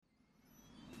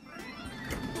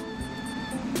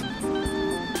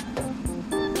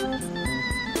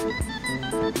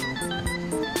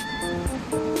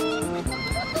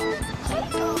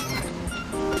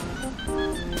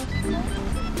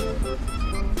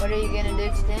What are you gonna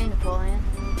do today, Napoleon?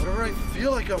 Whatever I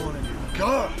feel like I want to do.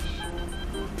 Gosh!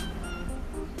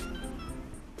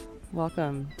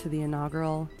 Welcome to the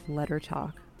inaugural Letter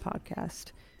Talk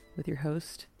podcast with your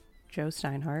host, Joe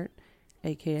Steinhardt,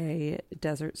 aka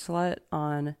Desert Slut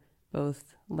on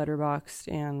both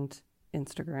Letterboxd and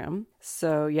Instagram.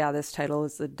 So yeah, this title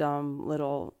is a dumb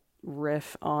little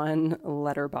riff on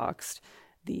Letterboxd,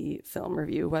 the film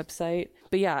review website.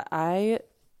 But yeah, I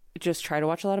just try to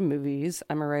watch a lot of movies.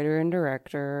 I'm a writer and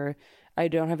director. I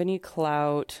don't have any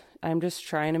clout. I'm just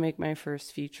trying to make my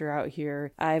first feature out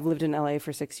here. I've lived in LA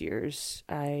for 6 years.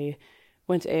 I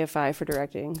went to AFI for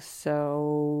directing,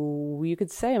 so you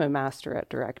could say I'm a master at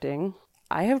directing.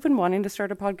 I have been wanting to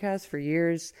start a podcast for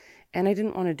years, and I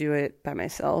didn't want to do it by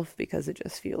myself because it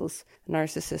just feels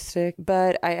narcissistic.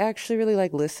 But I actually really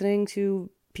like listening to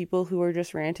people who are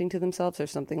just ranting to themselves. There's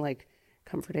something like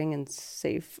comforting and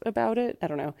safe about it. I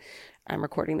don't know. I'm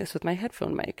recording this with my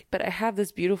headphone mic, but I have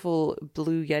this beautiful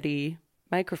Blue Yeti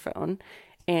microphone,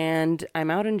 and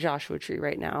I'm out in Joshua Tree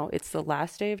right now. It's the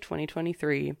last day of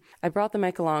 2023. I brought the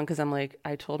mic along because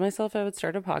I told myself I would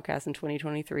start a podcast in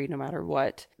 2023 no matter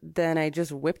what. Then I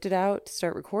just whipped it out to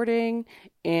start recording,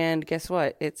 and guess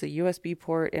what? It's a USB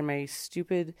port in my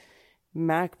stupid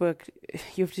MacBook.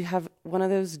 You have to have one of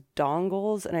those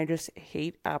dongles, and I just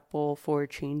hate Apple for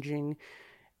changing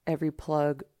every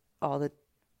plug all the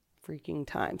freaking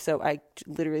time. So I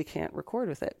literally can't record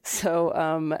with it. So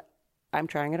I'm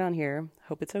trying it on here.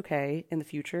 Hope it's okay. In the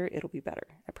future, it'll be better.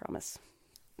 I promise.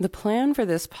 The plan for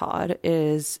this pod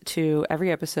is to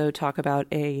every episode talk about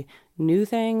a new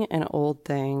thing, an old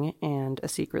thing, and a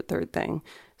secret third thing.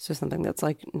 So something that's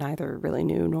like neither really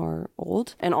new nor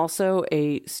old. And also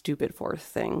a stupid fourth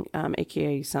thing,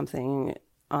 aka something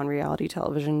on reality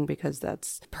television, because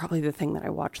that's probably the thing that I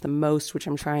watch the most, which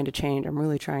I'm trying to change. I'm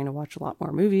really trying to watch a lot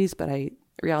more movies, but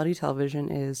reality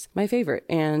television is my favorite.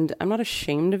 And I'm not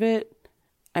ashamed of it.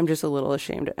 I'm just a little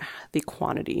ashamed of the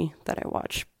quantity that I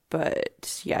watch.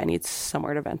 But yeah, I need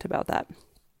somewhere to vent about that.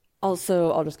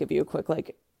 Also, I'll just give you a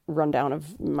quick rundown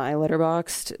of my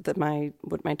Letterboxd,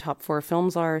 what my top 4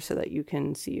 films are, so that you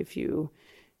can see if you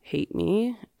hate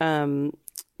me.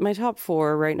 My top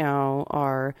 4 right now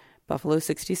are Buffalo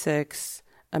 66,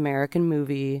 American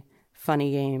Movie,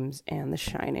 Funny Games, and The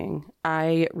Shining.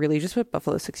 I really just put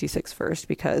Buffalo 66 first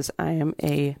because I am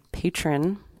a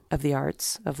patron of the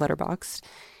arts of Letterboxd.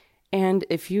 And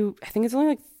I think it's only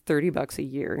like $30 a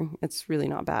year. It's really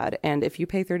not bad. And if you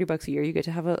pay $30 a year, you get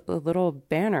to have a little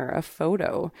banner, a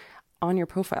photo on your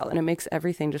profile, and it makes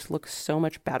everything just look so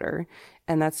much better.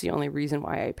 And that's the only reason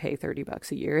why I pay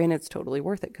 $30 a year, and it's totally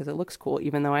worth it because it looks cool,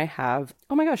 even though I have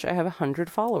 100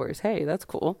 followers. Hey, that's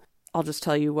cool. I'll just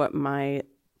tell you what my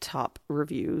top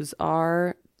reviews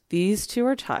are. These two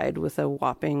are tied with a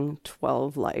whopping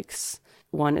 12 likes.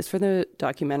 One is for the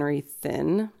documentary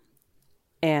Thin,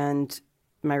 and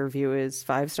my review is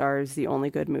 5 stars, the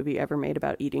only good movie ever made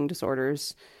about eating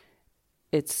disorders.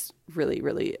 It's really,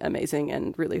 really amazing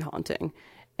and really haunting.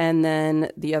 And then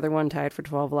the other one tied for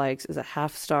 12 likes is a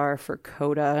 1/2 star for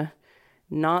Coda,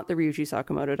 not the Ryuichi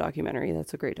Sakamoto documentary.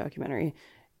 That's a great documentary,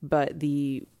 but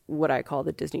what I call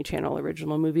the Disney Channel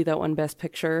original movie that won Best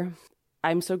Picture.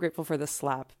 I'm so grateful for the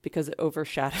slap because it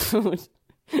overshadowed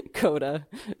Coda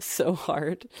so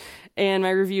hard. And my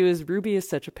review is Ruby is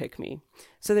such a pick-me.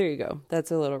 So there you go. That's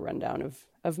a little rundown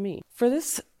of me. For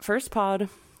this first pod,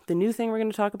 the new thing we're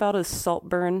going to talk about is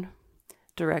Saltburn,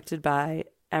 directed by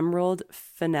Emerald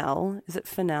Fennell. Is it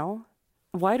Fennell?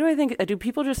 Why do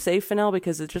people just say Fennell?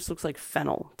 Because it just looks like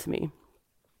fennel to me.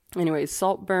 Anyways,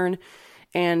 Saltburn.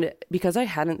 And because I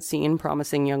hadn't seen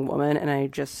Promising Young Woman, and I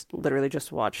literally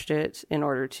just watched it in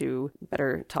order to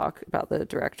better talk about the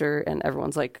director, and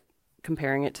everyone's like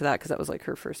comparing it to that because that was like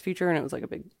her first feature and it was like a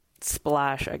big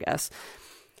splash, I guess.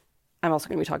 I'm also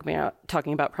going to be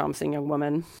talking about Promising Young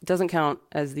Woman. It doesn't count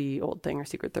as the old thing or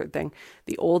secret third thing.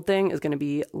 The old thing is going to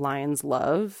be Lion's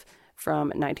Love from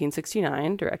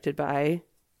 1969, directed by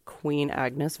Queen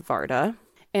Agnes Varda.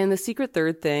 And the secret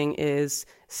third thing is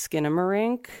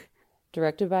Skinamarink,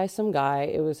 directed by some guy.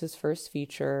 It was his first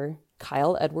feature,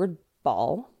 Kyle Edward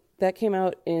Ball. That came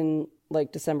out in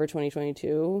December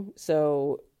 2022,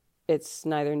 so it's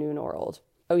neither new nor old.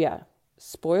 Oh yeah,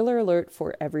 spoiler alert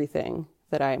for everything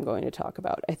that I am going to talk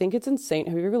about. I think it's insane.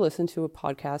 Have you ever listened to a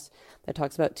podcast that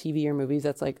talks about TV or movies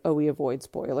that's like, oh, we avoid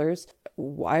spoilers?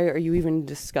 Why are you even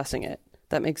discussing it?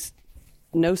 That makes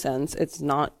no sense.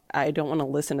 I don't want to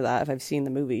listen to that if I've seen the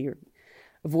movie. You're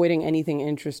avoiding anything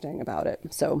interesting about it.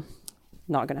 So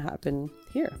not going to happen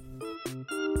here.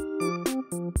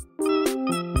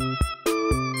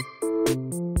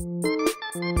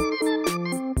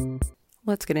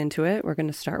 let's get into it. We're going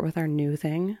to start with our new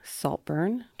thing,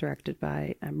 Saltburn, directed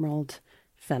by Emerald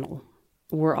Fennell.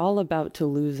 We're all about to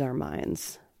lose our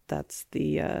minds. That's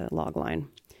the log line.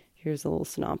 Here's a little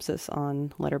synopsis on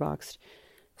Letterboxd.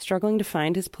 Struggling to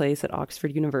find his place at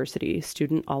Oxford University,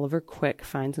 student Oliver Quick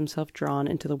finds himself drawn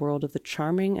into the world of the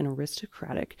charming and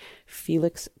aristocratic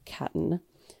Felix Catton,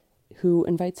 who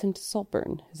invites him to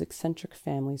Saltburn, his eccentric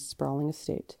family's sprawling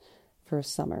estate, for a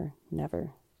summer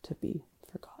never to be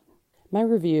forgotten. My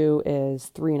review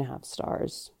is 3.5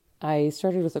 stars. I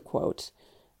started with a quote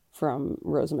from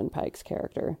Rosamund Pike's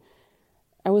character.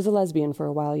 I was a lesbian for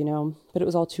a while, you know, but it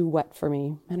was all too wet for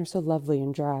me. Men are so lovely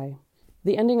and dry.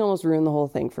 The ending almost ruined the whole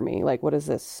thing for me. Like, what is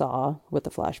this, Saw, with the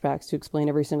flashbacks to explain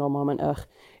every single moment? Ugh.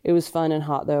 It was fun and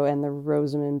hot, though, and the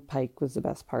Rosamund Pike was the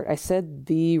best part. I said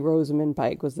the Rosamund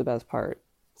Pike was the best part.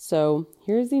 So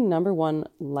here's the #1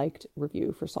 liked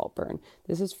review for Saltburn.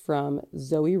 This is from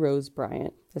Zoe Rose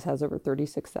Bryant. This has over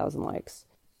 36,000 likes.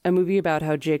 A movie about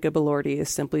how Jacob Elordi is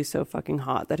simply so fucking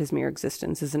hot that his mere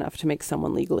existence is enough to make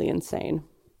someone legally insane.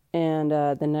 And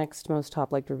the next most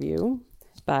top-liked review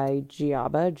by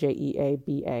Giaba,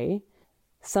 Jeaba.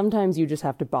 Sometimes you just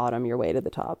have to bottom your way to the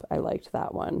top. I liked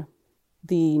that one.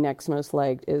 The next most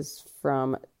liked is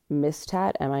from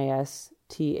Mistat,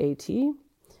 Mistat.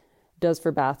 Does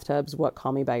for bathtubs what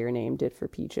Call Me By Your Name did for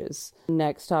peaches.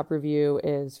 Next top review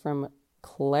is from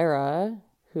Clara,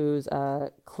 who's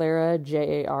Clara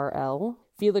Jarl.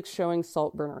 Felix showing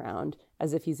Saltburn around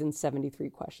as if he's in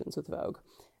 73 Questions with Vogue.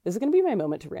 This is going to be my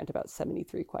moment to rant about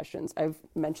 73 Questions. I've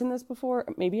mentioned this before.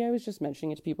 Maybe I was just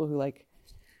mentioning it to people who, like,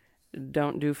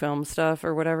 don't do film stuff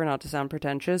or whatever, not to sound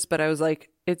pretentious, but I was like,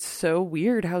 it's so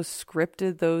weird how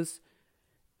scripted those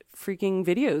freaking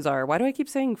videos are. Why do I keep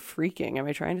saying freaking? Am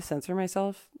I trying to censor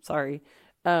myself? Sorry.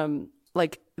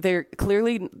 Like, they're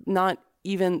clearly not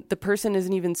even, the person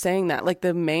isn't even saying that. Like,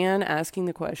 the man asking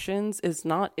the questions is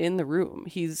not in the room.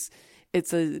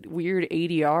 It's a weird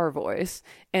ADR voice,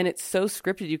 and it's so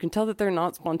scripted. You can tell that they're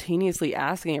not spontaneously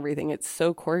asking everything. It's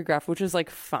so choreographed, which is like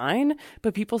fine,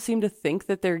 but people seem to think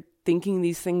that they're thinking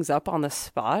these things up on the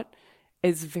spot.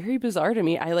 It's very bizarre to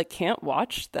me. I like can't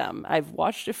watch them. I've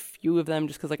watched a few of them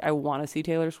just because like I want to see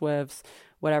Taylor Swift's,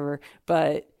 whatever,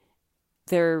 but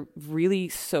they're really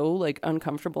so like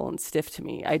uncomfortable and stiff to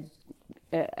me.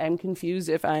 I'm confused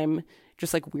if I'm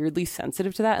just like weirdly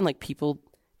sensitive to that and like people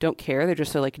don't care. They're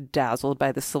just so like dazzled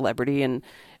by the celebrity and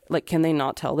like, can they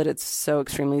not tell that it's so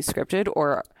extremely scripted,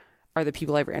 or are the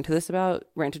people I've ranted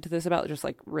to this about just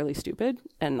like really stupid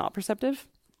and not perceptive?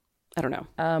 I don't know.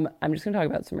 I'm just going to talk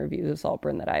about some reviews of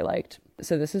Saltburn that I liked.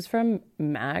 So this is from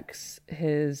Max.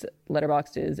 His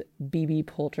letterboxd is BB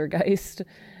Poltergeist.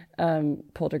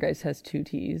 Poltergeist has 2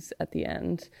 T's at the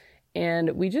end. And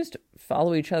we just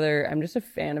follow each other. I'm just a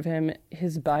fan of him.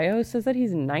 His bio says that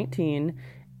he's 19,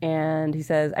 and he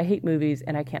says, I hate movies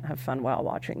and I can't have fun while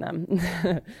watching them.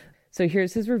 So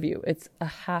here's his review. It's a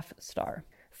 1/2 star.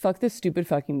 Fuck this stupid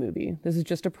fucking movie. This is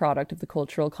just a product of the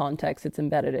cultural context it's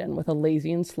embedded in, with a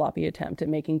lazy and sloppy attempt at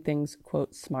making things,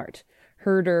 quote, smart.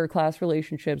 Herder, class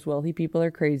relationships, wealthy people are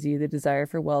crazy, the desire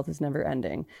for wealth is never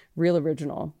ending. Real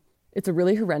original. It's a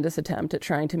really horrendous attempt at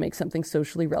trying to make something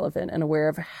socially relevant and aware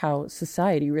of how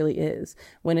society really is,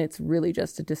 when it's really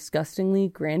just a disgustingly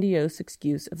grandiose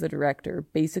excuse of the director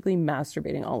basically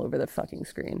masturbating all over the fucking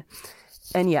screen.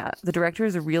 And yeah, the director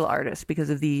is a real artist because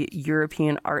of the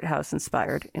European art house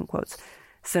inspired, in quotes,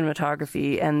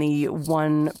 cinematography and the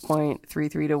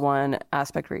 1.33 to 1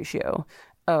 aspect ratio.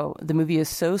 Oh, the movie is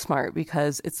so smart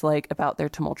because it's like about their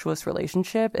tumultuous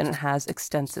relationship, and it has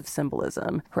extensive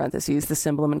symbolism. Parentheses, the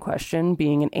symbolism in question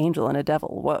being an angel and a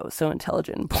devil. Whoa, so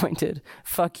intelligent and pointed.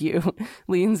 Fuck you.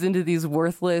 Leans into these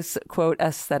worthless, quote,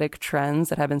 aesthetic trends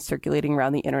that have been circulating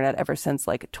around the internet ever since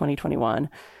like 2021.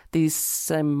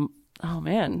 Oh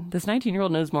man, this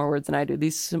 19-year-old knows more words than I do.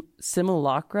 These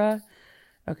simulacra.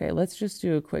 Okay, let's just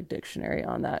do a quick dictionary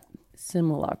on that.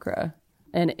 Simulacra.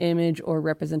 An image or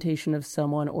representation of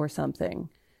someone or something.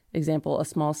 Example, a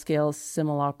small-scale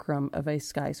simulacrum of a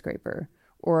skyscraper,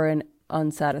 or an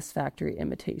unsatisfactory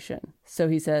imitation. So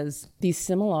he says, the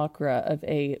simulacra of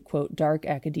a, quote, dark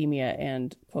academia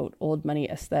and, quote, old money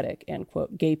aesthetic and,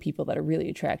 quote, gay people that are really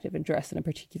attractive and dressed in a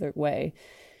particular way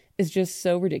is just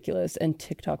so ridiculous and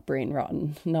TikTok brain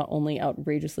rotten, not only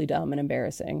outrageously dumb and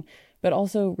embarrassing, but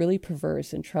also really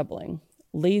perverse and troubling.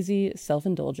 Lazy,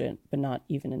 self-indulgent, but not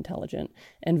even intelligent,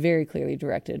 and very clearly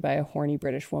directed by a horny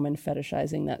British woman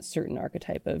fetishizing that certain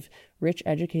archetype of rich,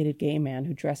 educated gay man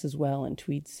who dresses well in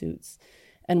tweed suits.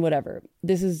 And whatever.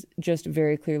 This is just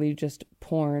very clearly just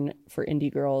porn for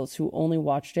indie girls who only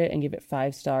watched it and gave it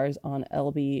 5 stars on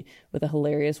LB with a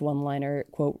hilarious one-liner,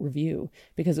 quote, review,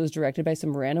 because it was directed by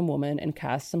some random woman and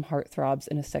cast some heartthrobs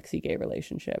in a sexy gay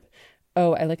relationship.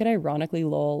 Oh, I like it ironically,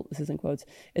 lol, this is in quotes.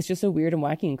 It's just so weird and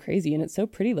wacky and crazy, and it's so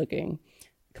pretty looking.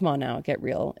 Come on now, get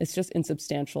real. It's just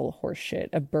insubstantial horse shit,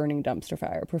 a burning dumpster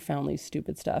fire, profoundly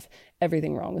stupid stuff,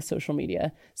 everything wrong with social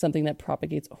media, something that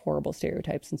propagates horrible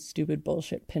stereotypes and stupid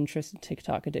bullshit Pinterest and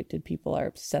TikTok addicted people are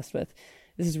obsessed with.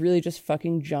 This is really just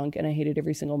fucking junk, and I hated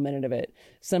every single minute of it.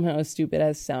 Somehow as stupid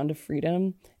as Sound of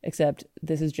Freedom, except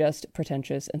this is just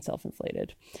pretentious and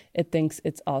self-inflated. It thinks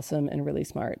it's awesome and really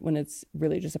smart when it's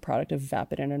really just a product of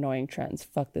vapid and annoying trends.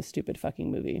 Fuck this stupid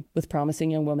fucking movie. With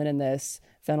promising young woman in this,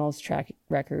 Fennell's track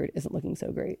record isn't looking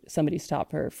so great. Somebody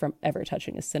stop her from ever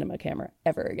touching a cinema camera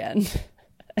ever again.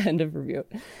 End of review.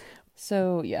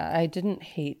 So yeah, I didn't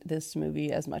hate this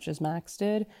movie as much as Max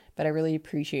did, but I really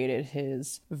appreciated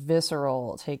his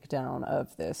visceral takedown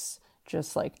of this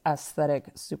just like aesthetic,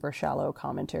 super shallow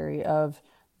commentary of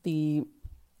the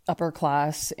upper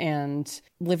class and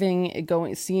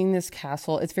seeing this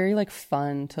castle. It's very like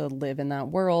fun to live in that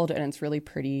world, and it's really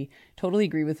pretty. Totally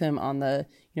agree with him on the,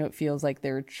 it feels like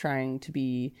they're trying to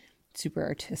be super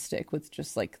artistic with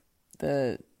just like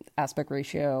the aspect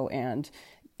ratio, and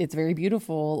it's very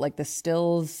beautiful. Like the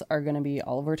stills are going to be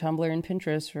all over Tumblr and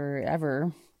Pinterest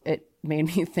forever. It made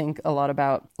me think a lot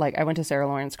about, like, I went to Sarah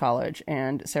Lawrence College,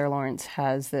 and Sarah Lawrence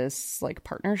has this like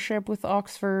partnership with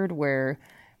Oxford where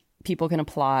people can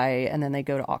apply and then they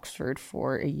go to Oxford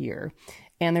for a year.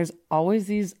 And there's always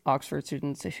these Oxford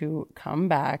students who come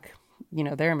back,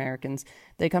 they're Americans.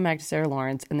 They come back to Sarah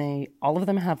Lawrence and all of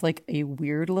them have like a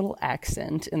weird little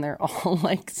accent, and they're all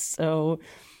like so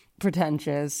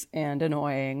pretentious and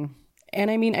annoying. And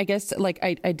I mean, I guess like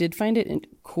I did find it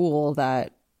cool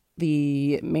that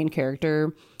the main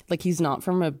character, like, he's not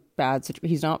from a bad situation.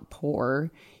 He's not poor.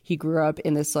 He grew up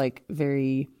in this like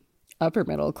very upper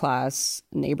middle class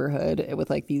neighborhood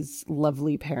with like these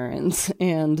lovely parents,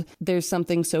 and there's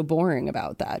something so boring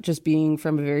about that, just being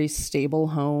from a very stable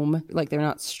home. Like, they're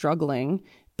not struggling,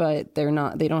 but they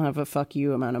don't have a fuck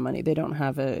you amount of money. They don't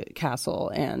have a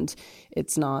castle, and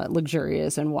it's not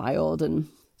luxurious and wild. And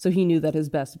so he knew that his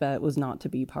best bet was not to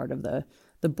be part of the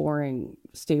boring,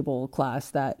 stable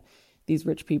class that these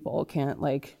rich people can't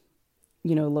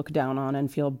look down on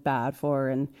and feel bad for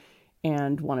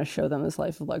and want to show them this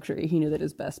life of luxury. He knew that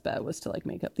his best bet was to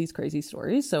make up these crazy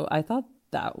stories. So I thought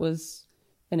that was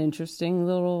an interesting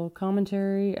little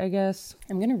commentary, I guess.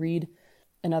 I'm going to read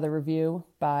another review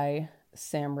by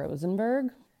Sam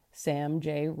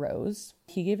J. Rose.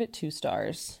 He gave it 2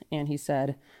 stars, and he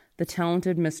said, "The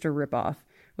talented Mr. Ripoff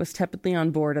was tepidly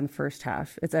on board in the first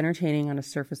half. It's entertaining on a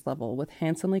surface level, with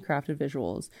handsomely crafted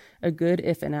visuals, a good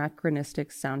if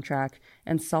anachronistic soundtrack,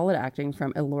 and solid acting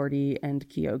from Elordi and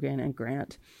Keoghan and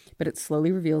Grant. But it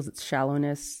slowly reveals its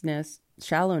shallowness,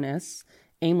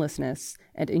 aimlessness,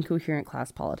 and incoherent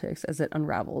class politics as it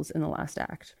unravels in the last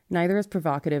act. Neither as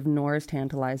provocative nor as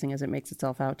tantalizing as it makes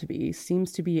itself out to be,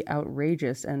 seems to be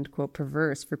outrageous and, quote,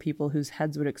 perverse for people whose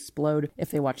heads would explode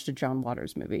if they watched a John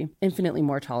Waters movie. Infinitely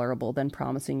more tolerable than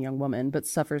Promising Young Woman, but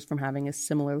suffers from having a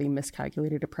similarly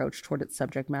miscalculated approach toward its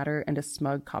subject matter and a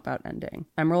smug cop-out ending.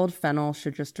 Emerald Fennell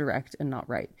should just direct and not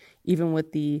write. Even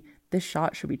with this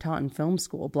shot should be taught in film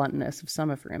school bluntness of some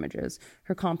of her images.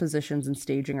 Her compositions and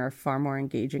staging are far more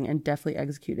engaging and deftly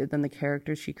executed than the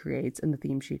characters she creates and the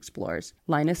themes she explores.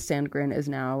 Linus Sandgren is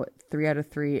now 3 out of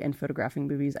 3 in photographing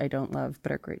movies I don't love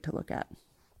but are great to look at."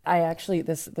 I actually,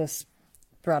 this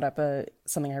brought up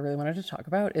something I really wanted to talk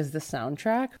about, is the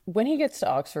soundtrack. When he gets to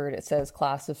Oxford, it says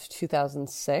class of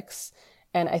 2006,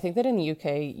 and I think that in the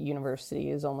UK, university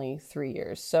is only 3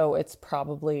 years, so it's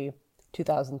probably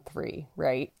 2003,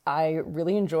 right? I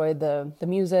really enjoyed the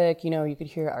music. You could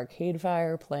hear Arcade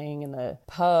Fire playing in the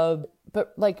pub,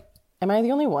 but am I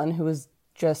the only one who was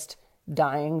just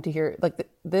dying to hear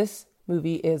this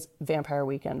movie is Vampire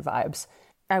Weekend vibes?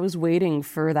 I was waiting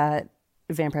for that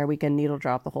Vampire Weekend needle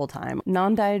drop the whole time,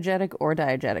 non-diegetic or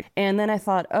diegetic. And then I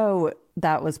thought, oh,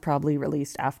 that was probably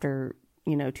released after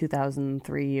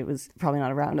 2003. It was probably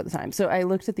not around at the time. So I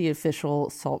looked at the official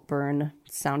Saltburn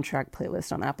soundtrack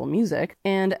playlist on Apple Music,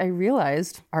 and I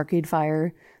realized Arcade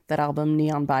Fire, that album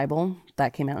Neon Bible,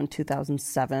 that came out in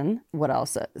 2007. What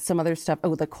else? Some other stuff.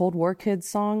 Oh, the Cold War Kids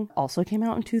song also came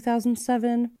out in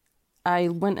 2007. I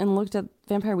went and looked at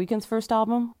Vampire Weekend's first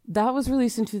album. That was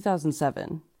released in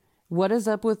 2007. What is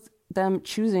up with them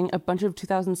choosing a bunch of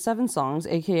 2007 songs,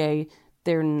 aka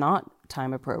they're not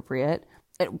time appropriate?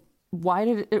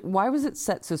 why was it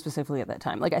set so specifically at that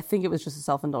time? Like, I think it was just a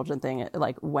self-indulgent thing,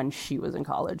 like when she was in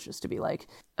college, just to be like,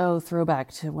 oh, throwback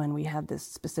to when we had this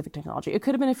specific technology. It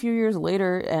could have been a few years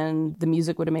later and the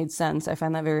music would have made sense. I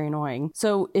find that very annoying.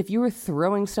 So if you were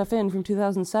throwing stuff in from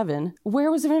 2007,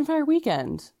 where was the Vampire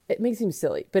Weekend? It makes seem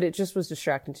silly, but it just was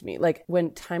distracting to me. Like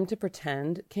when Time to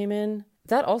Pretend came in,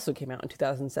 that also came out in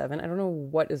 2007. I don't know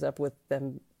what is up with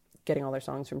them getting all their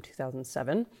songs from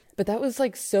 2007, but that was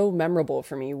like so memorable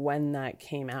for me when that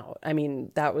came out. I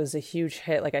mean, that was a huge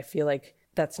hit. Like, I feel like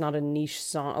that's not a niche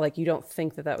song. Like, you don't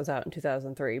think that was out in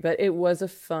 2003, but it was a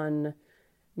fun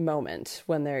moment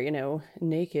when they're, you know,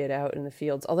 naked out in the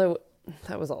fields. Although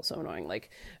that was also annoying.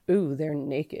 Like, ooh, they're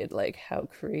naked. Like, how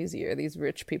crazy are these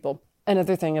rich people?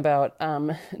 Another thing about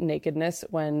nakedness,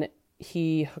 when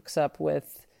he hooks up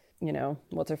with, you know,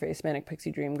 what's her face, Manic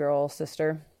Pixie Dream Girl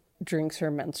sister, drinks her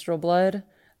menstrual blood.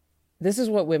 This is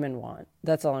what women want.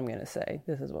 That's all I'm going to say.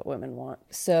 This is what women want.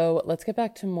 So let's get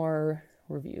back to more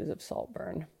reviews of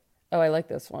Saltburn. Oh, I like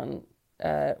this one.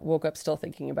 Woke up still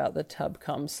thinking about the tub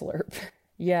cum slurp.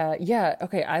 Yeah.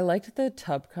 Okay, I liked the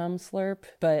tub cum slurp,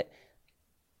 but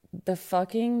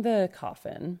the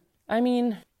coffin, I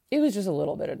mean, it was just a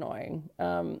little bit annoying.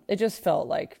 It just felt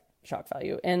like shock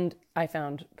value. And I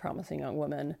found Promising Young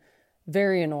Woman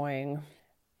very annoying.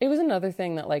 It was another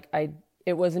thing that, like,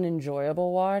 it was an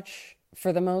enjoyable watch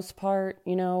for the most part,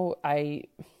 you know.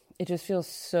 It just feels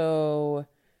so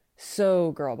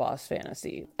girl boss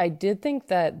fantasy. I did think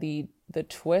that the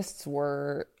twists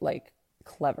were, like,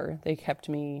 clever. They kept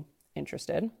me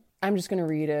interested. I'm just going to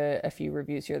read a few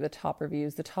reviews here, the top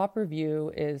reviews. The top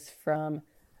review is from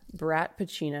Brat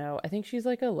Pacino. I think she's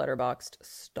like a Letterboxd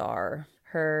star.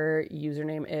 Her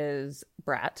username is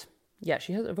Brat. Yeah,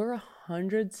 she has over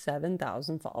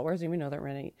 107,000 followers. I didn't even know there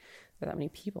were that many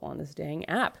people on this dang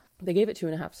app. They gave it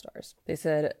 2.5 stars. They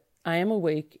said, I am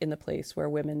awake in the place where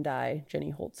women die,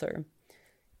 Jenny Holzer.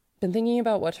 Been thinking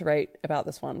about what to write about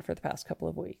this one for the past couple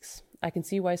of weeks. I can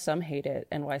see why some hate it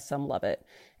and why some love it.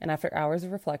 And after hours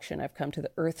of reflection, I've come to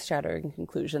the earth-shattering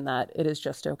conclusion that it is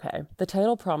just okay. The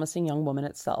title Promising Young Woman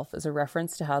itself is a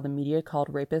reference to how the media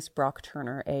called rapist Brock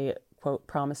Turner a, quote,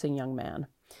 promising young man.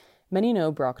 Many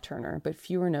know Brock Turner, but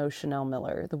fewer know Chanel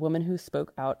Miller, the woman who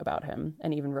spoke out about him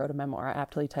and even wrote a memoir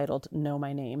aptly titled Know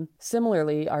My Name.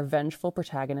 Similarly, our vengeful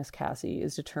protagonist Cassie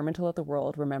is determined to let the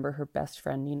world remember her best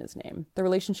friend Nina's name. The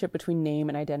relationship between name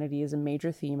and identity is a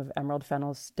major theme of Emerald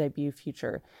Fennell's debut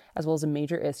Future, as well as a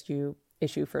major issue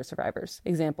for survivors.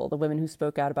 Example, the women who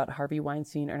spoke out about Harvey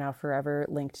Weinstein are now forever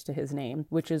linked to his name,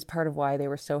 which is part of why they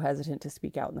were so hesitant to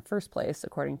speak out in the first place,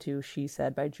 according to She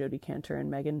Said by Jodi Kantor and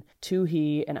Megan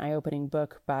Toohey, an eye-opening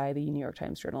book by the New York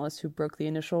Times journalist who broke the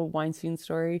initial Weinstein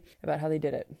story about how they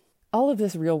did it. All of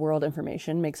this real-world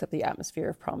information makes up the atmosphere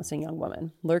of Promising Young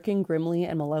Woman, lurking grimly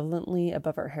and malevolently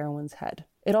above our heroine's head.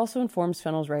 It also informs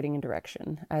Fennell's writing and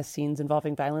direction, as scenes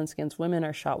involving violence against women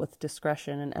are shot with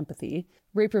discretion and empathy.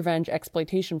 Rape revenge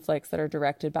exploitation flicks that are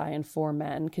directed by and for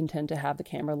men can tend to have the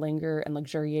camera linger and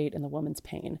luxuriate in the woman's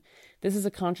pain. This is a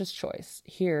conscious choice.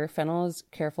 Here, Fennell is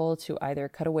careful to either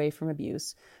cut away from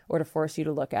abuse or to force you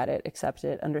to look at it, accept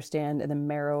it, understand in the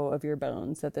marrow of your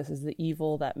bones that this is the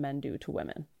evil that men do to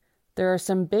women. There are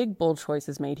some big, bold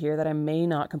choices made here that I may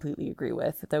not completely agree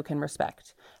with, though can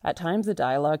respect. At times, the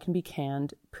dialogue can be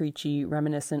canned, preachy,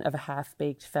 reminiscent of a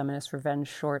half-baked feminist revenge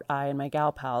short I and my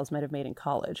gal pals might have made in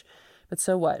college. But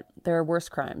so what? There are worse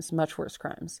crimes, much worse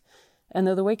crimes. And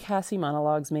though the way Cassie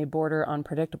monologues may border on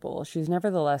predictable, she's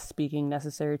nevertheless speaking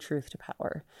necessary truth to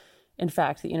power. In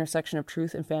fact, the intersection of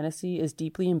truth and fantasy is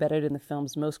deeply embedded in the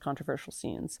film's most controversial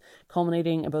scenes,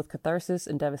 culminating in both catharsis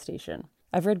and devastation.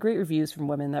 I've read great reviews from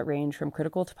women that range from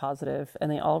critical to positive, and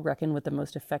they all reckon with the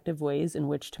most effective ways in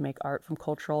which to make art from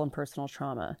cultural and personal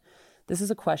trauma. This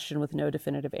is a question with no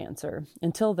definitive answer.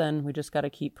 Until then, we just got to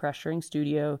keep pressuring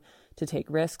studio to take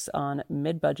risks on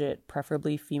mid-budget,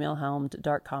 preferably female-helmed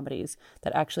dark comedies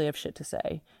that actually have shit to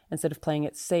say, instead of playing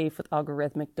it safe with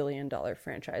algorithmic billion-dollar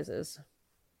franchises.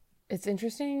 It's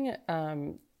interesting,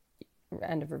 end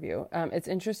of review. It's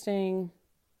interesting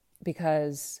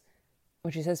because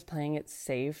when she says playing it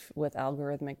safe with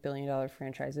algorithmic billion-dollar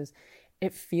franchises,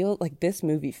 it feels like this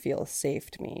movie feels safe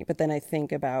to me. But then I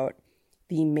think about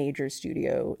the major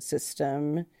studio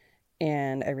system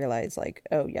and I realize like,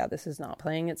 oh yeah, this is not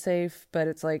playing it safe. But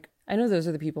it's like, I know those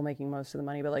are the people making most of the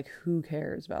money, but like, who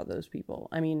cares about those people?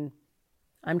 I mean,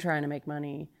 I'm trying to make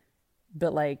money,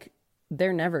 but like,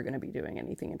 they're never going to be doing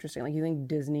anything interesting. Like, you think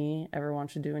Disney ever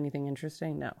wants to do anything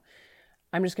interesting? No.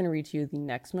 I'm just going to read to you the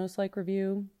next most liked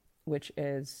review, which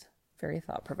is very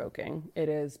thought-provoking. It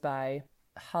is by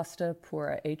Hasta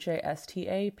Pura,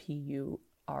 Hastapura.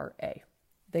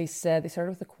 They started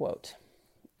with a quote,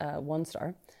 1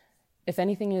 star. "If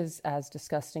anything is as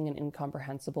disgusting and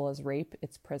incomprehensible as rape,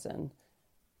 it's prison."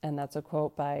 And that's a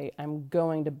quote by, I'm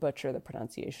going to butcher the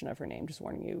pronunciation of her name, just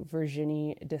warning you,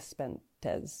 Virginie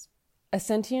Despentes. A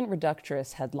sentient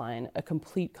reductress headline, a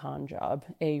complete con job,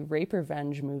 a rape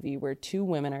revenge movie where 2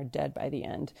 women are dead by the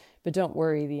end. But don't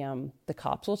worry, the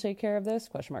cops will take care of this?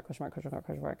 Question mark, question mark, question mark,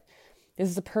 question mark. This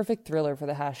is a perfect thriller for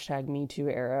the hashtag Me Too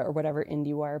era or whatever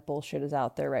IndieWire bullshit is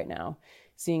out there right now,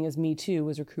 seeing as Me Too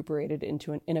was recuperated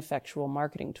into an ineffectual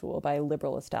marketing tool by a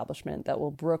liberal establishment that will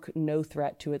brook no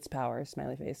threat to its power,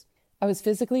 smiley face. I was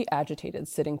physically agitated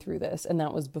sitting through this, and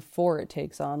that was before it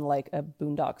takes on like a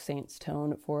Boondock Saints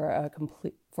tone for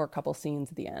a couple scenes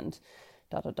at the end. ...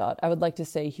 I would like to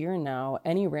say here and now,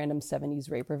 any random 70s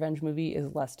rape revenge movie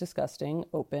is less disgusting,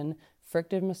 open,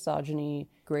 frictive misogyny,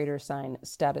 greater sign,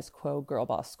 status quo girl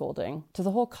boss scolding. To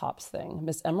the whole cops thing,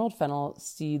 Miss Emerald Fennell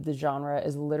see the genre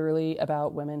is literally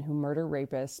about women who murder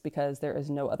rapists because there is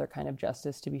no other kind of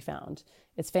justice to be found.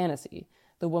 It's fantasy.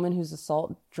 The woman whose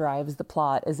assault drives the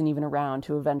plot isn't even around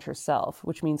to avenge herself,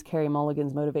 which means Carey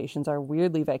Mulligan's motivations are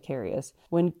weirdly vicarious.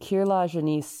 When Kirla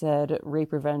Janice said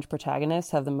rape revenge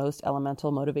protagonists have the most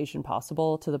elemental motivation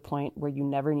possible to the point where you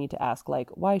never need to ask,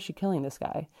 like, why is she killing this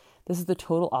guy? This is the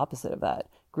total opposite of that.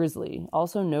 Grisly.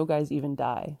 Also, no guys even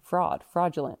die.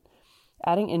 Fraudulent.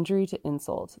 Adding injury to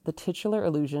insult, the titular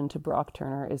allusion to Brock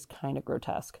Turner is kind of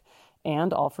grotesque.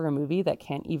 And all for a movie that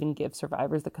can't even give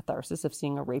survivors the catharsis of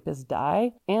seeing a rapist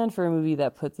die, and for a movie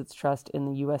that puts its trust in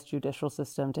the U.S. judicial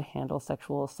system to handle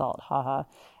sexual assault. Haha.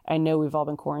 I know we've all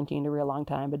been quarantined a real long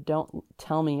time, but don't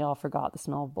tell me y'all forgot the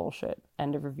smell of bullshit.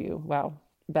 End of review. Wow.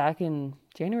 Back in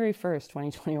January 1st,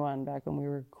 2021, back when we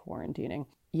were quarantining.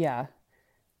 Yeah.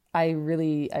 I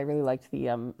really liked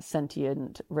the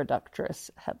sentient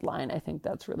reductress headline. I think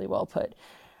that's really well put.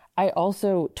 I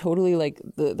also totally like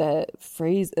the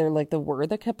phrase or like the word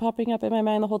that kept popping up in my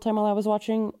mind the whole time while I was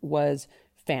watching was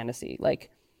fantasy.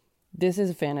 Like, this is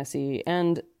a fantasy,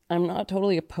 and I'm not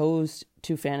totally opposed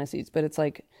to fantasies, but it's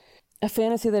like a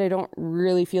fantasy that I don't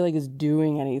really feel like is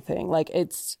doing anything. Like,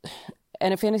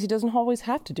 and a fantasy doesn't always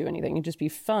have to do anything. It can just be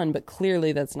fun, but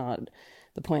clearly that's not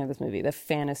the point of this movie. The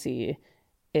fantasy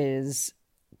is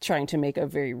trying to make a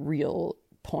very real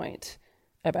point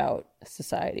about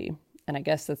society. And I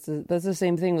guess that's the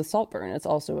same thing with Saltburn. It's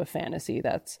also a fantasy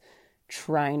that's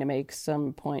trying to make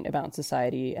some point about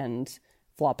society and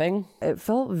flopping. It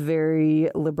felt very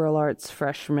liberal arts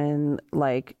freshman,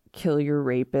 like kill your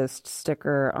rapist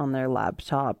sticker on their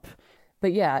laptop.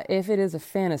 But yeah, if it is a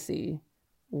fantasy,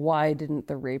 why didn't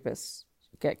the rapist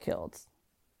get killed?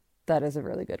 That is a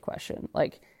really good question.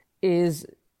 Like, is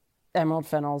Emerald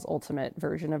Fennell's ultimate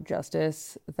version of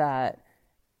justice that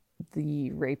the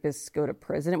rapists go to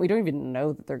prison? We don't even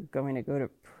know that they're going to go to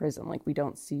prison. Like, we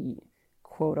don't see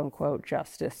quote unquote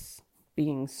justice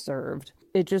being served.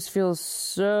 It just feels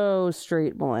so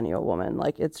straight millennial woman.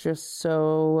 Like, it's just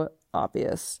so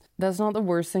obvious. That's not the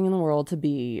worst thing in the world to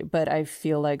be, but I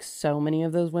feel like so many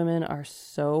of those women are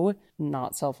so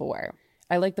not self-aware.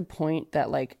 I like the point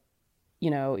that, like, you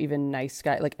know, even nice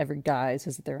guy, like every guy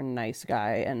says that they're a nice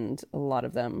guy, and a lot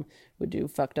of them would do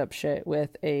fucked up shit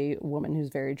with a woman who's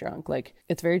very drunk. Like,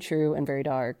 it's very true and very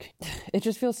dark. It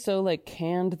just feels so like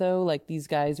canned though, like these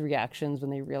guys' reactions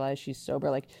when they realize she's sober,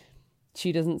 like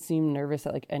she doesn't seem nervous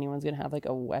that like anyone's gonna have like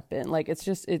a weapon. Like, it's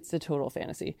a total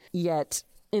fantasy. Yet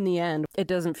in the end, it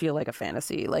doesn't feel like a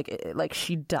fantasy. Like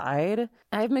she died.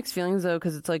 I have mixed feelings though,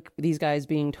 because it's like these guys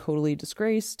being totally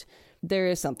disgraced. There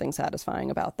is something satisfying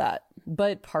about that.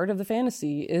 But part of the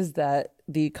fantasy is that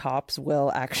the cops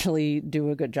will actually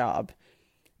do a good job,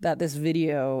 that this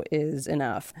video is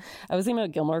enough. I was thinking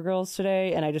about Gilmore Girls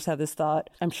today, and I just had this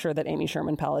thought. I'm sure that Amy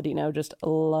Sherman Palladino just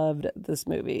loved this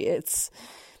movie. It's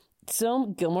so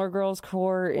Gilmore Girls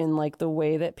core in like the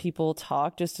way that people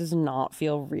talk just does not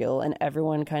feel real, and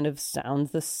everyone kind of sounds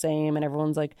the same, and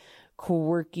everyone's like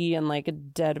quirky and like a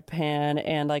deadpan,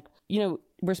 and like, you know,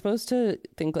 we're supposed to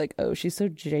think like, oh, she's so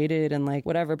jaded and like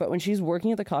whatever. But when she's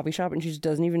working at the coffee shop and she just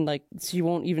doesn't even like, she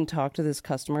won't even talk to this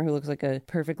customer who looks like a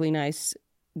perfectly nice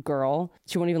girl.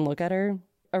 She won't even look at her.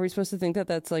 Are we supposed to think that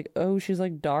that's like, oh, she's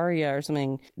like Daria or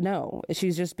something? No,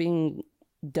 she's just being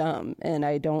dumb, and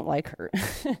I don't like her.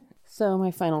 So my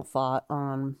final thought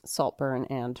on Saltburn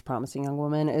and Promising Young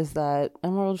Woman is that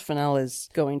Emerald Fennell is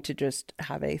going to just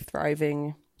have a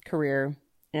thriving career,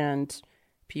 and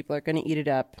people are going to eat it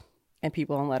up. And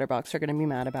people on Letterboxd are going to be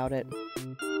mad about it.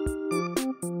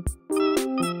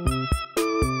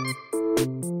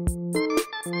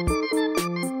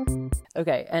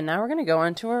 Okay, and now we're going to go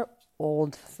on to our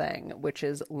old thing, which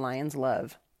is Lion's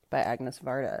Love by Agnes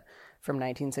Varda from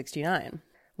 1969.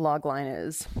 logline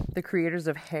is, the creators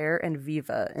of Hair and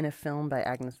Viva in a film by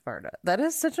Agnes Varda. That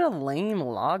is such a lame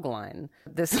logline.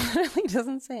 This literally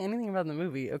doesn't say anything about the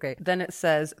movie. Okay, then it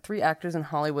says, 3 actors in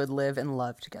Hollywood live and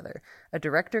love together. A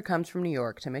director comes from New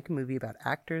York to make a movie about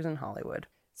actors in Hollywood.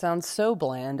 Sounds so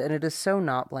bland, and it is so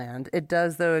not bland. It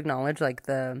does, though, acknowledge, like,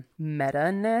 the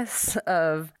meta-ness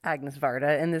of Agnes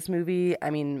Varda in this movie. I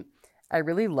mean, I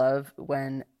really love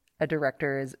when a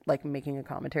director is, like, making a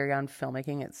commentary on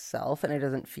filmmaking itself, and it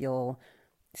doesn't feel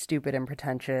stupid and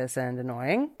pretentious and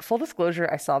annoying. Full disclosure,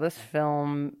 I saw this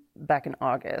film back in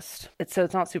August. So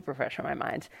it's not super fresh in my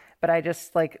mind, but I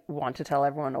just, like, want to tell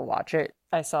everyone to watch it.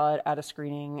 I saw it at a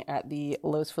screening at the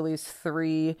Los Feliz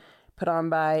 3, put on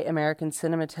by American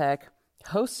Cinematheque,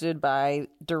 hosted by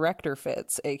Director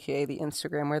Fits, aka the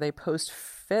Instagram where they post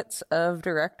fits of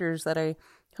directors that I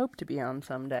hope to be on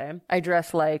someday. I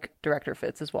dress like Director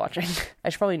Fits is watching. I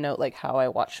should probably note, like, how I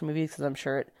watch movies, because I'm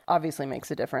sure it obviously makes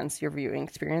a difference, your viewing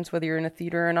experience, whether you're in a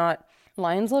theater or not.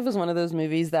 Lion's Love is one of those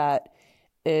movies that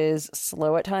is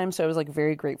slow at times, so I was, like,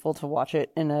 very grateful to watch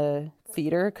it in a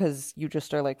theater, because you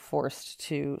just are, like, forced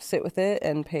to sit with it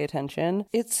and pay attention.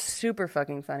 It's super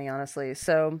fucking funny, honestly.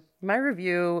 So my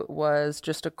review was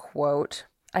just a quote.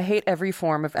 I hate every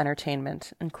form of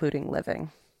entertainment, including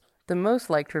living. The most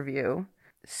liked review,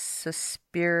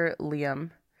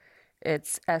 Suspirlium.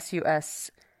 It's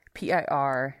Suspirliam.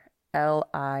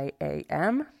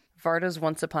 Varda's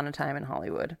Once Upon a Time in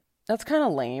Hollywood. That's kind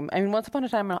of lame. I mean, Once Upon a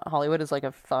Time in Hollywood is, like,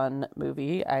 a fun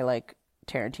movie. I like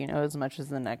Tarantino as much as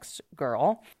the next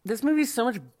girl. This movie's so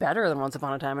much better than Once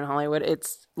Upon a Time in Hollywood.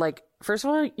 It's, like, first of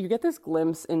all, you get this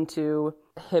glimpse into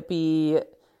hippie,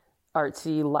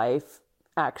 artsy life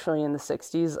actually in the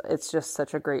 60s. It's just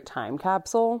such a great time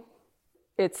capsule.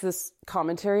 It's this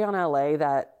commentary on LA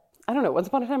that, I don't know, Once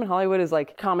Upon a Time in Hollywood is,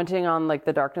 like, commenting on, like,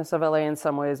 the darkness of LA in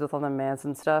some ways with all the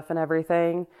Manson stuff and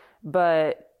everything,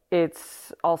 but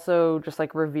it's also just,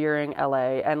 like, revering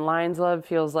LA. And Lion's Love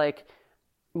feels like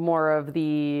more of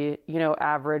the, you know,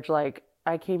 average, like,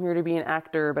 I came here to be an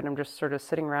actor, but I'm just sort of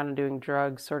sitting around and doing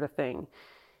drugs sort of thing.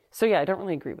 So yeah, I don't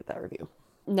really agree with that review.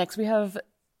 Next, we have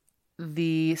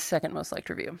the second most liked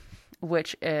review,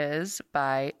 which is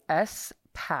by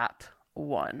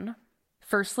SPAP1.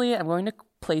 Firstly, I'm going to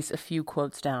place a few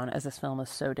quotes down, as this film is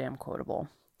so damn quotable.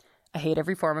 I hate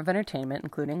every form of entertainment,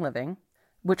 including living.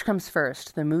 Which comes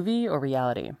first, the movie or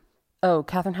reality? Oh,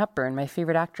 Katharine Hepburn, my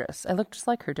favorite actress. I look just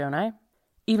like her, don't I?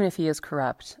 Even if he is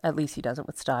corrupt, at least he does it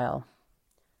with style.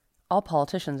 All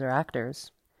politicians are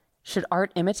actors. Should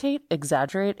art imitate,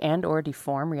 exaggerate, and or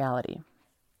deform reality?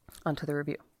 Onto the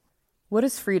review. What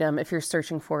is freedom if you're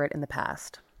searching for it in the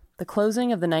past? The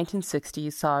closing of the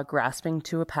 1960s saw a grasping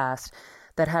to a past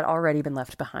that had already been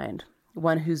left behind,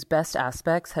 one whose best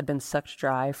aspects had been sucked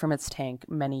dry from its tank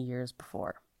many years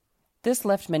before. This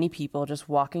left many people just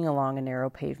walking along a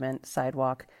narrow pavement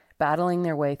sidewalk, battling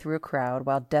their way through a crowd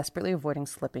while desperately avoiding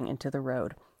slipping into the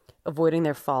road, avoiding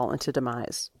their fall into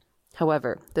demise.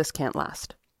 However, this can't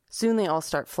last. Soon they all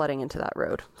start flooding into that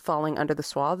road, falling under the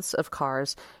swaths of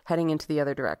cars heading into the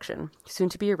other direction, soon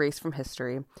to be erased from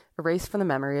history, erased from the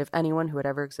memory of anyone who had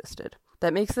ever existed.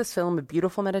 That makes this film a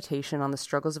beautiful meditation on the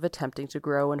struggles of attempting to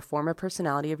grow and form a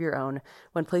personality of your own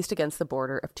when placed against the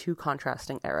border of two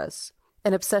contrasting eras.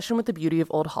 An obsession with the beauty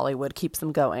of old Hollywood keeps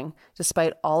them going,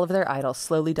 despite all of their idols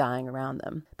slowly dying around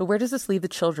them. But where does this leave the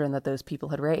children that those people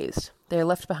had raised? They are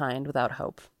left behind without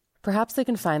hope. Perhaps they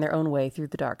can find their own way through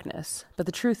the darkness, but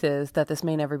the truth is that this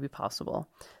may never be possible.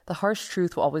 The harsh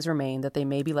truth will always remain that they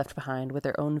may be left behind with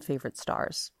their own favorite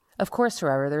stars. Of course,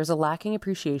 however, there is a lacking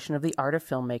appreciation of the art of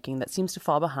filmmaking that seems to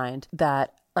fall behind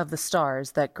that of the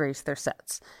stars that grace their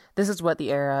sets. This is what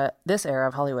this era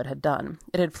of Hollywood had done.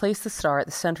 It had placed the star at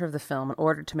the center of the film in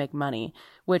order to make money,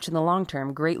 which in the long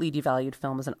term greatly devalued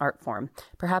film as an art form,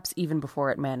 perhaps even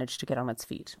before it managed to get on its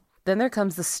feet. Then there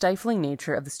comes the stifling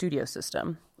nature of the studio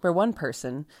system, where one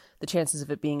person, the chances of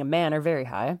it being a man are very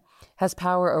high, has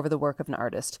power over the work of an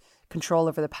artist, control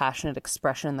over the passionate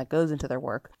expression that goes into their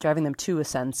work, driving them to a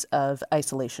sense of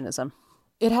isolationism.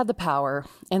 It had the power,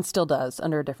 and still does,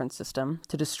 under a different system,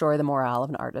 to destroy the morale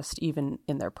of an artist, even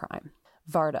in their prime.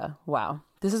 Varda, wow.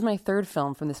 This is my third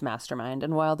film from this mastermind,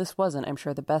 and while this wasn't, I'm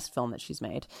sure, the best film that she's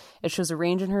made, it shows a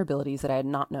range in her abilities that I had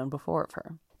not known before of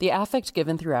her. The affect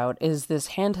given throughout is this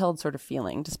handheld sort of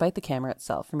feeling, despite the camera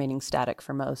itself remaining static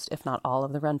for most, if not all,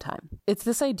 of the runtime. It's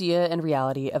this idea and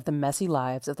reality of the messy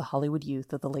lives of the Hollywood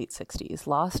youth of the late 60s,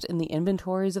 lost in the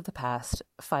inventories of the past,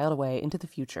 filed away into the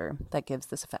future, that gives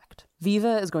this effect.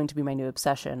 Viva is going to be my new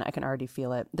obsession. I can already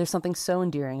feel it. There's something so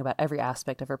endearing about every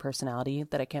aspect of her personality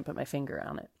that I can't put my finger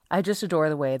on it. I just adore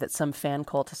the way that some fan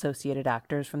cult associated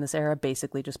actors from this era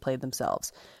basically just played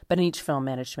themselves, but in each film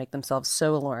managed to make themselves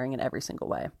so alluring in every single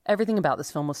way. Everything about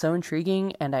this film was so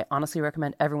intriguing, and I honestly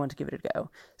recommend everyone to give it a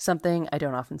go. Something I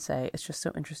don't often say, it's just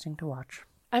so interesting to watch.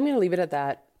 I'm going to leave it at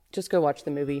that. Just go watch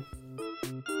the movie.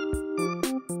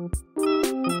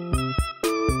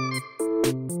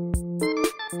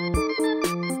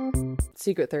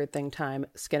 Secret Third Thing time,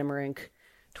 Skinamarink,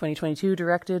 2022,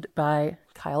 directed by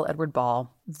Kyle Edward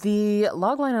Ball. The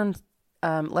logline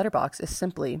on Letterboxd is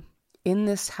simply, "In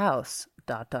this house, ...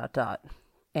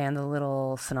 And the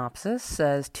little synopsis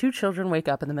says, 2 children wake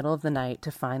up in the middle of the night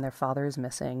to find their father is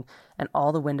missing, and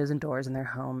all the windows and doors in their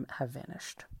home have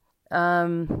vanished.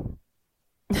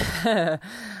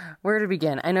 Where to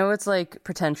begin? I know it's like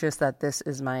pretentious that this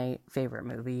is my favorite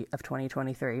movie of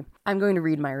 2023. I'm going to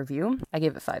read my review. I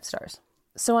gave it 5 stars.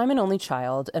 So I'm an only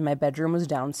child, and my bedroom was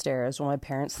downstairs while my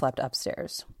parents slept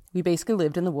upstairs. We basically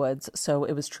lived in the woods, so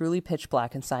it was truly pitch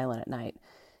black and silent at night.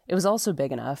 It was also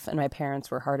big enough, and my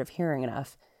parents were hard of hearing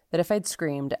enough, that if I'd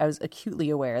screamed, I was acutely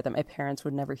aware that my parents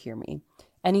would never hear me,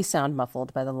 any sound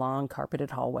muffled by the long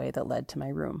carpeted hallway that led to my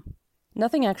room.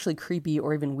 Nothing actually creepy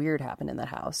or even weird happened in that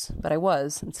house, but I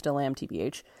was, and still am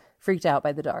TBH, freaked out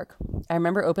by the dark. I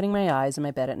remember opening my eyes in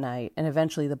my bed at night, and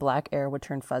eventually the black air would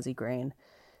turn fuzzy grain.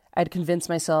 I'd convinced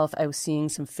myself I was seeing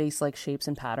some face-like shapes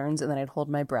and patterns, and then I'd hold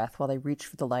my breath while I reached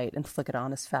for the light and flick it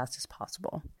on as fast as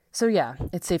possible. So yeah,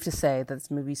 it's safe to say that this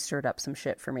movie stirred up some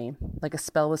shit for me. Like a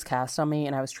spell was cast on me,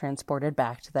 and I was transported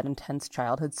back to that intense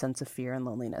childhood sense of fear and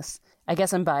loneliness. I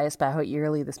guess I'm biased by how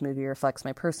eerily this movie reflects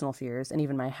my personal fears and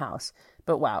even my house,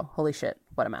 but wow, holy shit,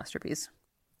 what a masterpiece.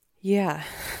 Yeah.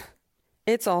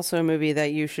 It's also a movie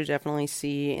that you should definitely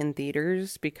see in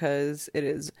theaters because it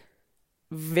is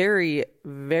very,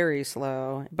 very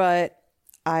slow. But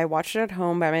I watched it at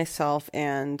home by myself,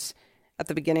 and at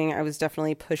the beginning I was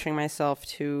definitely pushing myself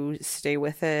to stay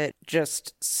with it,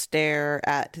 just stare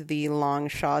at the long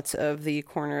shots of the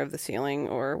corner of the ceiling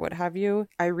or what have you.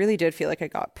 I really did feel like I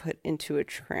got put into a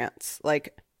trance.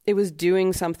 Like, it was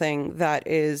doing something that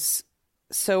is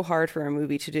so hard for a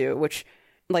movie to do, which,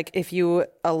 like, if you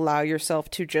allow yourself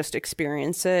to just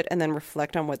experience it and then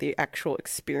reflect on what the actual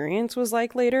experience was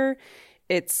like later,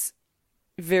 it's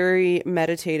very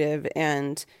meditative,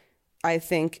 and I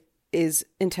think is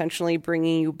intentionally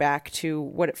bringing you back to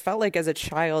what it felt like as a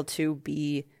child to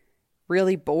be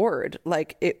really bored.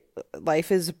 Like,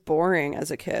 life is boring as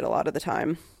a kid a lot of the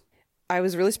time. I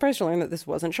was really surprised to learn that this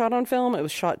wasn't shot on film. It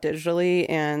was shot digitally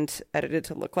and edited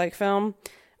to look like film.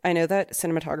 I know that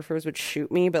cinematographers would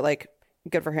shoot me, but like,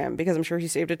 good for him, because I'm sure he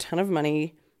saved a ton of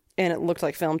money, and it looked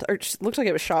like filmed, or just looked like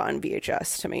it was shot on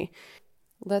VHS to me.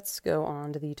 Let's go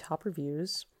on to the top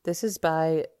reviews. This is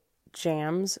by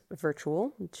Jams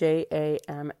Virtual,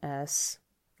 Jams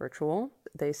Virtual.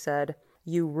 They said,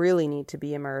 "You really need to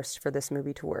be immersed for this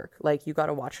movie to work. Like, you got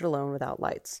to watch it alone without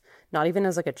lights. Not even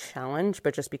as like a challenge,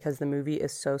 but just because the movie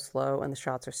is so slow and the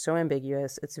shots are so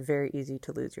ambiguous, it's very easy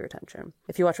to lose your attention.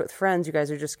 If you watch with friends, you guys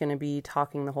are just going to be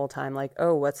talking the whole time like,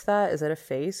 oh, what's that? Is that a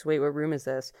face? Wait, what room is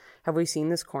this? Have we seen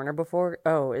this corner before?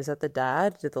 Oh, is that the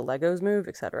dad? Did the Legos move?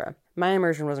 Etc." My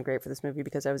immersion wasn't great for this movie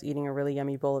because I was eating a really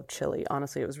yummy bowl of chili.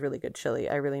 Honestly, it was really good chili.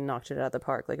 I really knocked it out of the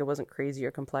park. Like, it wasn't crazy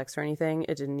or complex or anything.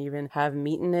 It didn't even have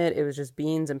meat in it. It was just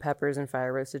beans and peppers and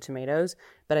fire roasted tomatoes.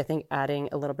 But I think adding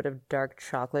a little bit of dark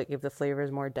chocolate gave the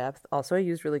flavors more depth. Also, I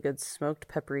used really good smoked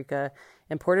paprika,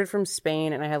 imported from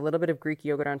Spain, and I had a little bit of Greek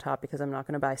yogurt on top because I'm not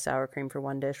going to buy sour cream for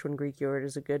one dish when Greek yogurt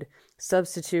is a good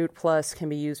substitute, plus can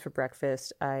be used for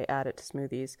breakfast. I add it to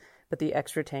smoothies. But the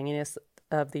extra tanginess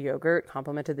of the yogurt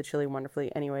complemented the chili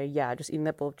wonderfully. Anyway, yeah, just eating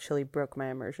that bowl of chili broke my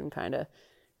immersion, kind of.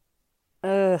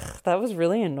 Ugh, that was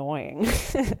really annoying.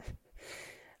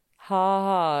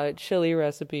 Ha, chili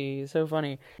recipe, so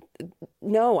funny.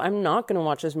 No, I'm not going to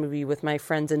watch this movie with my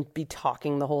friends and be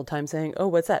talking the whole time saying, oh,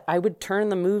 what's that? I would turn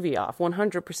the movie off,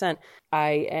 100%. I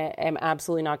am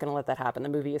absolutely not going to let that happen. The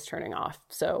movie is turning off,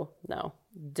 so no,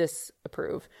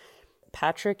 disapprove.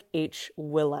 Patrick H.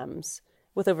 Willems,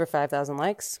 with over 5,000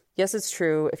 likes. Yes, it's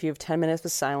true. If you have 10 minutes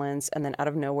of silence and then out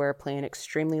of nowhere play an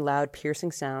extremely loud,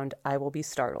 piercing sound, I will be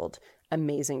startled.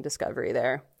 Amazing discovery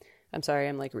there. I'm sorry,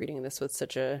 I'm like reading this with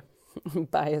such a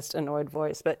biased, annoyed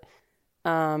voice, but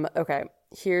okay.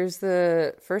 Here's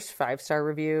the first 5-star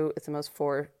review. It's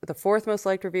the fourth most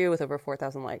liked review with over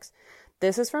 4,000 likes.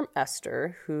 This is from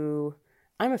Esther, who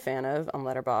I'm a fan of on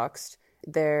Letterboxd.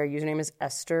 Their username is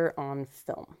Esther on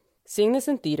Film. Seeing this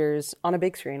in theaters on a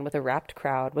big screen with a wrapped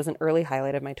crowd was an early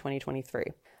highlight of my 2023.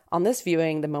 On this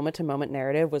viewing, the moment-to-moment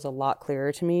narrative was a lot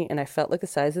clearer to me, and I felt like the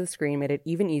size of the screen made it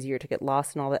even easier to get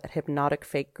lost in all that hypnotic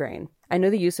fake grain. I know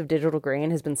the use of digital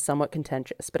grain has been somewhat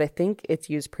contentious, but I think it's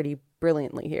used pretty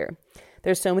brilliantly here.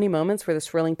 There's so many moments where the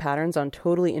swirling patterns on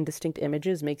totally indistinct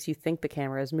images makes you think the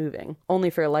camera is moving, only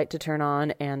for a light to turn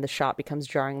on and the shot becomes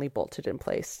jarringly bolted in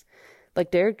place. Like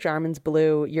Derek Jarman's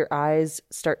Blue, your eyes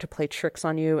start to play tricks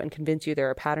on you and convince you there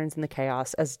are patterns in the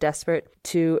chaos, as desperate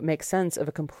to make sense of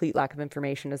a complete lack of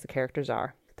information as the characters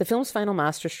are. The film's final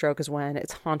masterstroke is when,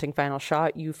 its haunting final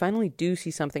shot, you finally do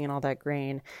see something in all that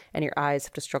grain, and your eyes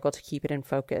have to struggle to keep it in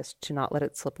focus, to not let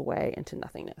it slip away into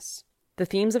nothingness. The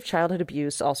themes of childhood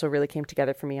abuse also really came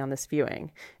together for me on this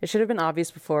viewing. It should have been obvious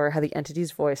before how the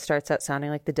entity's voice starts out sounding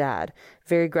like the dad,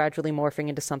 very gradually morphing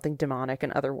into something demonic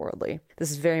and otherworldly. This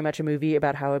is very much a movie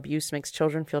about how abuse makes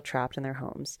children feel trapped in their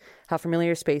homes, how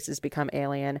familiar spaces become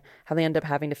alien, how they end up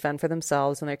having to fend for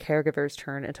themselves when their caregivers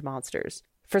turn into monsters.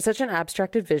 For such an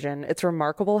abstracted vision, it's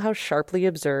remarkable how sharply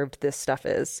observed this stuff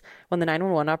is. When the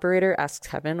 911 operator asks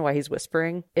Kevin why he's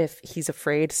whispering, if he's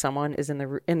afraid someone is in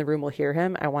the room will hear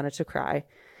him, I wanted to cry.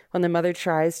 When the mother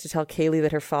tries to tell Kaylee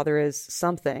that her father is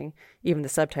something, even the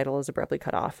subtitle is abruptly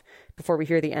cut off, before we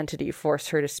hear the entity force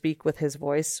her to speak with his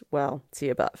voice, well, see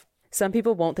above. Some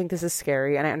people won't think this is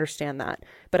scary, and I understand that,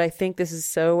 but I think this is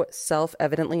so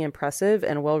self-evidently impressive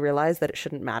and well realized that it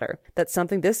shouldn't matter. That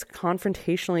something this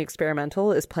confrontationally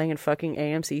experimental is playing in fucking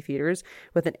AMC theaters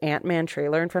with an Ant-Man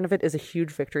trailer in front of it is a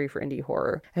huge victory for indie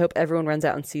horror. I hope everyone runs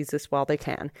out and sees this while they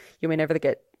can. You may never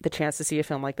get the chance to see a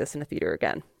film like this in a theater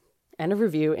again. End of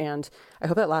review, and I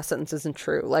hope that last sentence isn't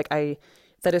true.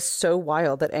 That is so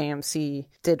wild that AMC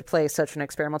did play such an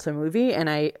experimental movie, and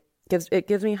it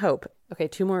gives me hope. Okay,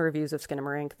 2 more reviews of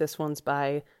Skinamarink. This one's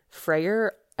by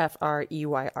Freyr,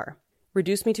 Freyr.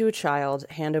 Reduce me to a child,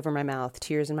 hand over my mouth,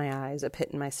 tears in my eyes, a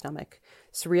pit in my stomach.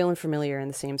 Surreal and familiar in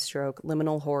the same stroke,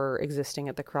 liminal horror existing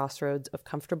at the crossroads of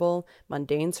comfortable,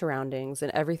 mundane surroundings,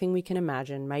 and everything we can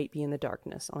imagine might be in the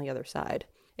darkness on the other side.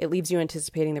 It leaves you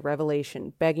anticipating the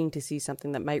revelation, begging to see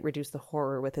something that might reduce the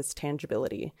horror with its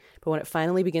tangibility. But when it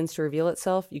finally begins to reveal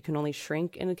itself, you can only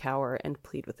shrink and cower and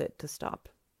plead with it to stop.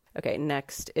 Okay,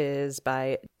 next is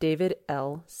by David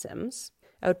L. Sims.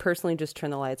 I would personally just turn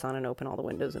the lights on and open all the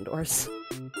windows and doors.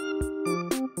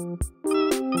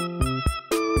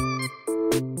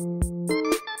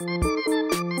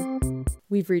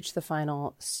 We've reached the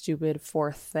final stupid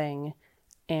 4th thing,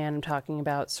 and I'm talking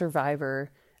about Survivor.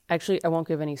 Actually, I won't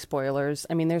give any spoilers.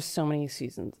 I mean, there's so many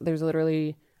seasons. There's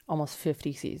literally almost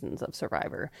 50 seasons of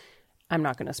Survivor. I'm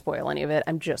not going to spoil any of it.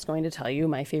 I'm just going to tell you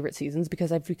my favorite seasons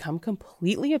because I've become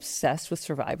completely obsessed with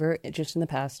Survivor just in the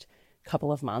past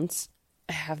couple of months.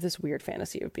 I have this weird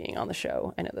fantasy of being on the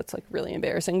show. I know that's like really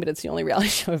embarrassing, but it's the only reality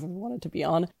show I've ever wanted to be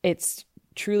on. It's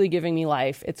truly giving me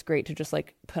life. It's great to just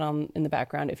like put on in the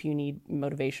background if you need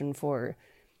motivation for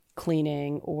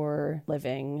cleaning or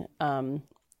living. I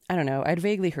don't know. I'd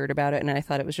vaguely heard about it and I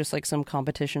thought it was just like some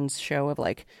competitions show of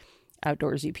like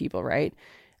outdoorsy people, right?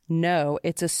 No,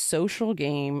 it's a social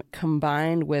game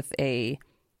combined with a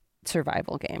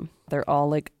survival game. They're all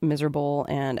like miserable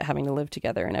and having to live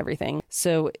together and everything.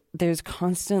 So there's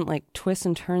constant like twists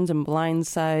and turns and blind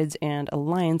sides and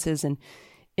alliances and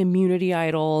immunity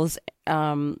idols.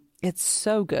 It's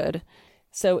so good.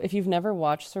 So if you've never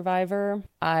watched Survivor,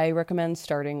 I recommend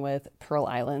starting with Pearl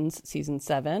Islands season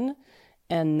 7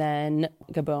 and then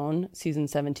Gabon season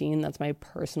 17. That's my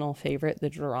personal favorite. The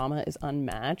drama is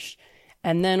unmatched.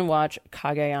 And then watch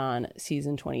Cagayan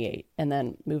season 28 and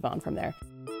then move on from there.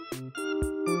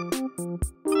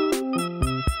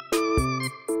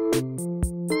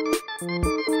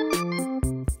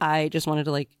 I just wanted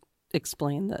to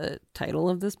explain the title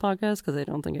of this podcast because I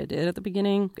don't think I did at the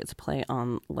beginning. It's a play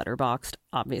on Letterboxd,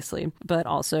 obviously, but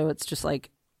also it's just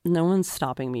no one's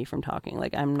stopping me from talking.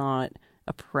 I'm not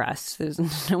oppressed.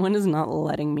 No one is not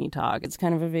letting me talk. It's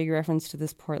kind of a vague reference to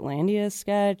this Portlandia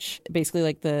sketch.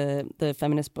 Basically, the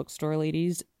feminist bookstore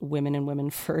ladies, Women and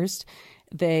Women First,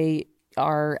 they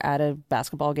are at a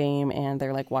basketball game and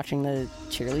they're watching the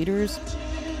cheerleaders.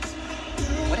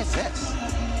 What is this?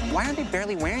 Why aren't they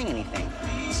barely wearing anything?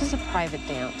 This is a private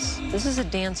dance. This is a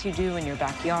dance you do in your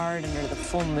backyard under the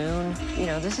full moon.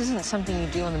 This isn't something you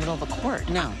do in the middle of a court.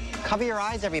 No. Cover your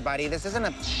eyes, everybody. This isn't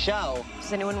a show.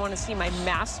 Does anyone want to see my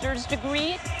master's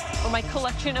degree or my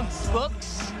collection of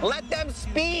books? Let them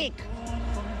speak.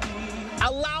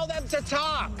 Allow them to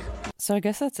talk. So I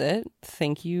guess that's it.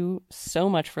 Thank you so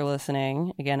much for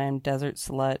listening. Again, I'm Desert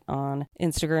Slut on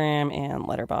Instagram and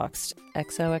Letterboxd.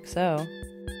 XOXO.